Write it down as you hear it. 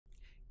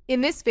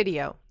In this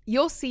video,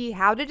 you'll see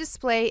how to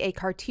display a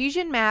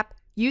Cartesian map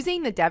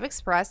using the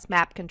DevExpress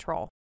map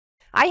control.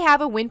 I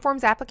have a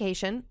WinForms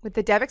application with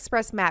the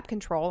DevExpress map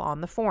control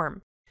on the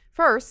form.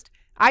 First,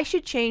 I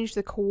should change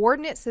the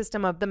coordinate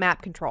system of the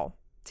map control.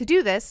 To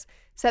do this,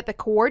 set the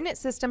coordinate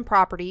system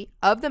property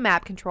of the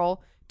map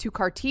control to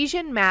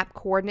Cartesian Map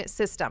Coordinate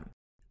System.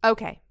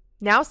 Okay,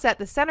 now set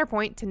the center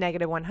point to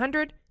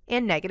 -100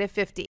 and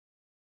 -50.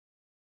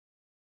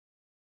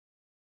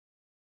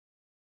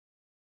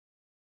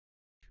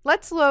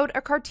 Let's load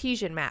a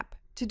Cartesian map.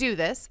 To do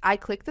this, I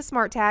click the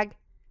Smart tag,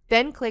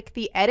 then click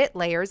the Edit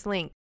Layers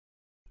link.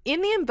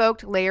 In the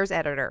invoked Layers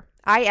editor,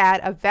 I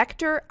add a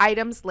Vector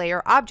Items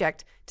Layer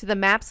object to the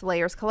map's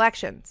layers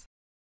collections.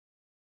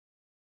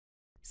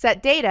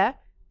 Set data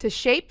to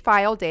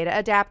Shapefile Data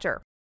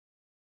Adapter.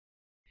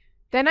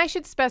 Then I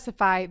should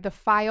specify the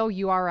file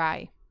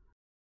URI.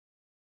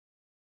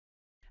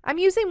 I'm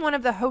using one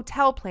of the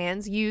hotel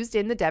plans used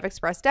in the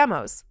DevExpress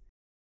demos.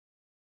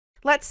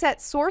 Let's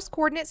set Source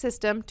Coordinate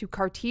System to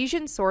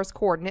Cartesian Source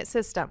Coordinate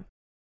System.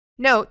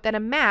 Note that a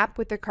map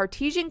with the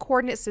Cartesian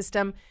Coordinate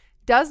System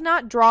does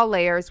not draw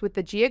layers with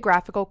the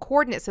Geographical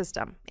Coordinate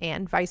System,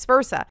 and vice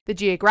versa. The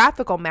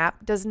geographical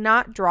map does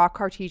not draw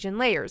Cartesian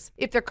layers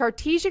if the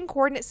Cartesian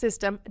Coordinate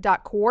System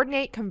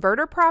 .coordinate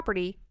converter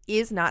property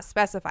is not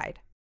specified.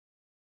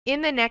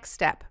 In the next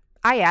step,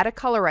 I add a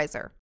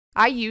colorizer.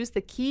 I use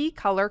the Key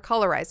Color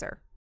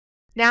Colorizer.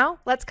 Now,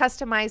 let's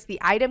customize the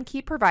item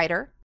key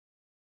provider,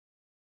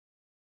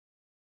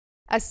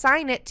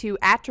 assign it to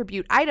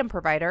Attribute Item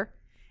Provider,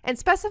 and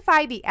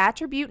specify the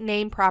attribute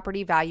name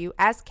property value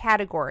as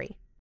category.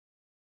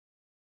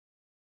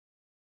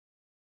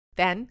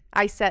 Then,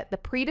 I set the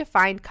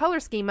predefined color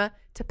schema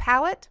to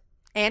palette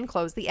and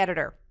close the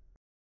editor.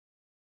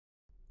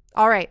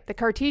 Alright, the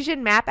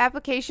Cartesian map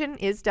application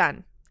is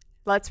done.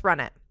 Let's run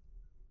it.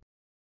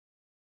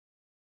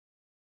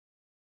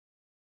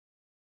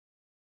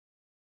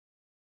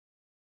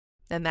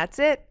 And that's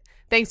it.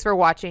 Thanks for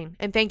watching,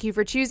 and thank you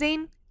for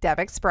choosing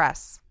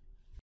DevExpress.